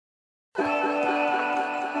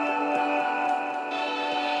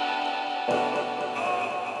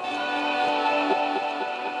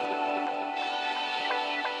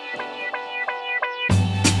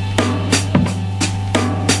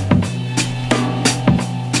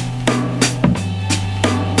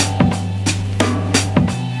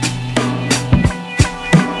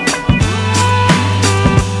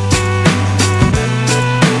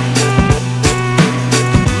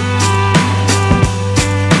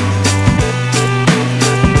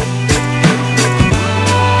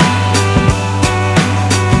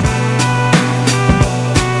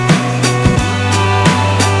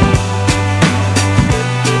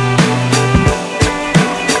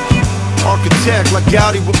architect like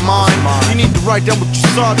Gaudi with mine. You need to write down what you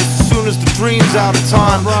saw just as soon as the dream's out of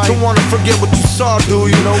time. Don't wanna forget what you saw, do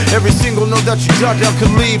you? Every single note that you jot down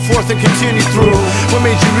could lead forth and continue through. What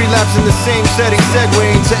made you relapse in the same setting,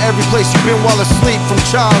 segueing to every place you've been while asleep, from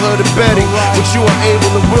childhood to bedding? But you are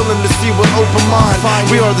able and willing to see with open mind.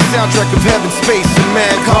 We are the soundtrack of heaven, space, and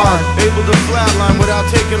mankind. Able to flatline without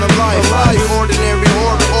taking a life. The ordinary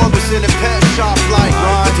orbits in a pet shop like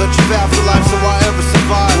the touch of afterlife, so I ever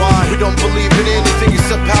survive. We don't believe in anything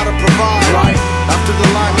except how to provide. After the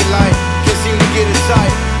limelight, can't seem to get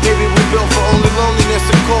inside. Maybe we're built for only loneliness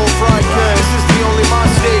and cold fright. This is the only mind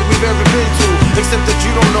state we've ever been to, except that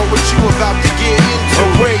you don't know what you about to get into.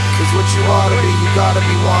 Awake, cause what you ought to be, you gotta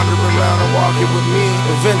be wandering around and walking with me.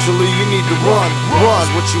 Eventually you need to run.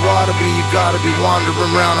 What you ought to be, you gotta be wandering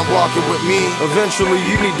around and walking with me. Eventually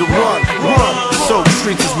you need to run. So the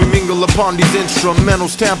streets as we mingle upon these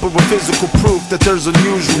instrumentals, tamper with physical proof that there's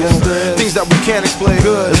unusual things that we can't explain,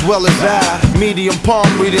 good as well as bad. Medium palm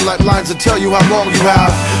reading like lines that tell you how long you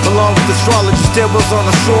have, along with astrology stairwells on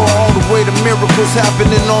the shore, all the way to miracles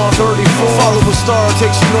happening on 34. Follow a star,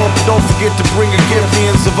 takes you north, but don't forget to bring a gift.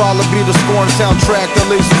 Me and Zavala be the scoring soundtrack that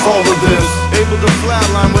laces all of this. Able to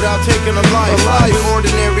flatline without taking a life. The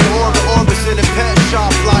ordinary orbits in a pet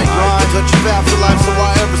shop like the touch of afterlife, so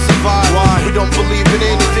I ever survive. We don't believe in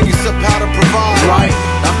anything except how to provide.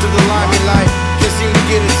 After the limelight, can't seem to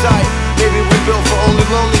get inside. Maybe we're built for only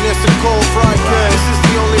loneliness and cold fright. This is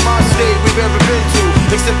the only mind state we've ever been to,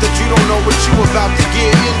 except that you don't know what you about to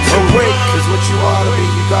get into. Awake, cause what you ought to be,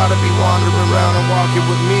 you gotta be wandering around and walking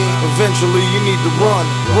with me. Eventually you need to run.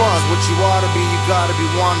 What you ought to be, you gotta be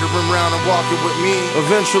wandering around and walking with me.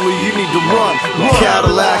 Eventually you need to run.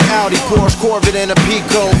 Cadillac, Audi, Porsche, Corvette, and a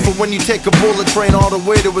Pico, for when you take a bullet train all the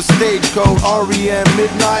way to a stagecoach. REM,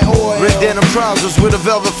 midnight oil, red denim trousers with a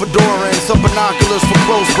velvet fedora and some binoculars for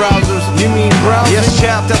close browsers. You mean browsing? Yes,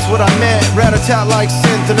 chap, that's what I meant. Rat-a-tat like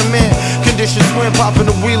synth in a mint. Conditions swim, popping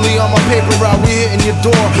a wheelie on my paper route. We hitting your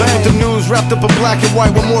door with the news wrapped up in black and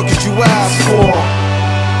white. What more could you ask for?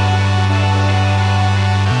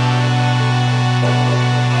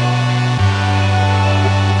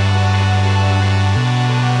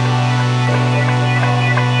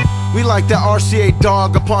 We like that RCA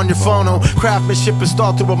dog upon your phono. Craftsmanship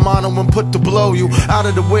installed through a mono and put to blow you out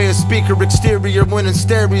of the way. A speaker exterior winning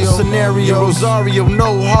stereo scenario. Rosario,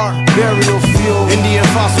 no heart, burial fuel. Indian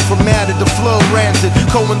fossil formatted, the flow rancid.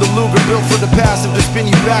 Cohen the Luger built for the passive to spin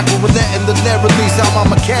you backward. We're letting the net release out my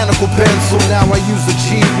mechanical pencil. Now I use the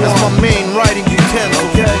G as my main writing utensil.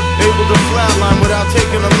 Able to flatline without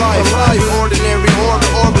taking a life. The ordinary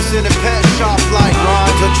orbits in a pet shop like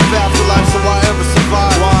the touch of afterlife, so I ever survive.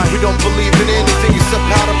 We don't believe in anything except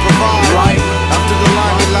how to provide. After the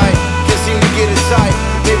limelight, can't seem to get inside.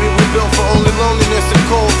 Maybe we're built for only loneliness and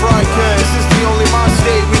cold fright. This is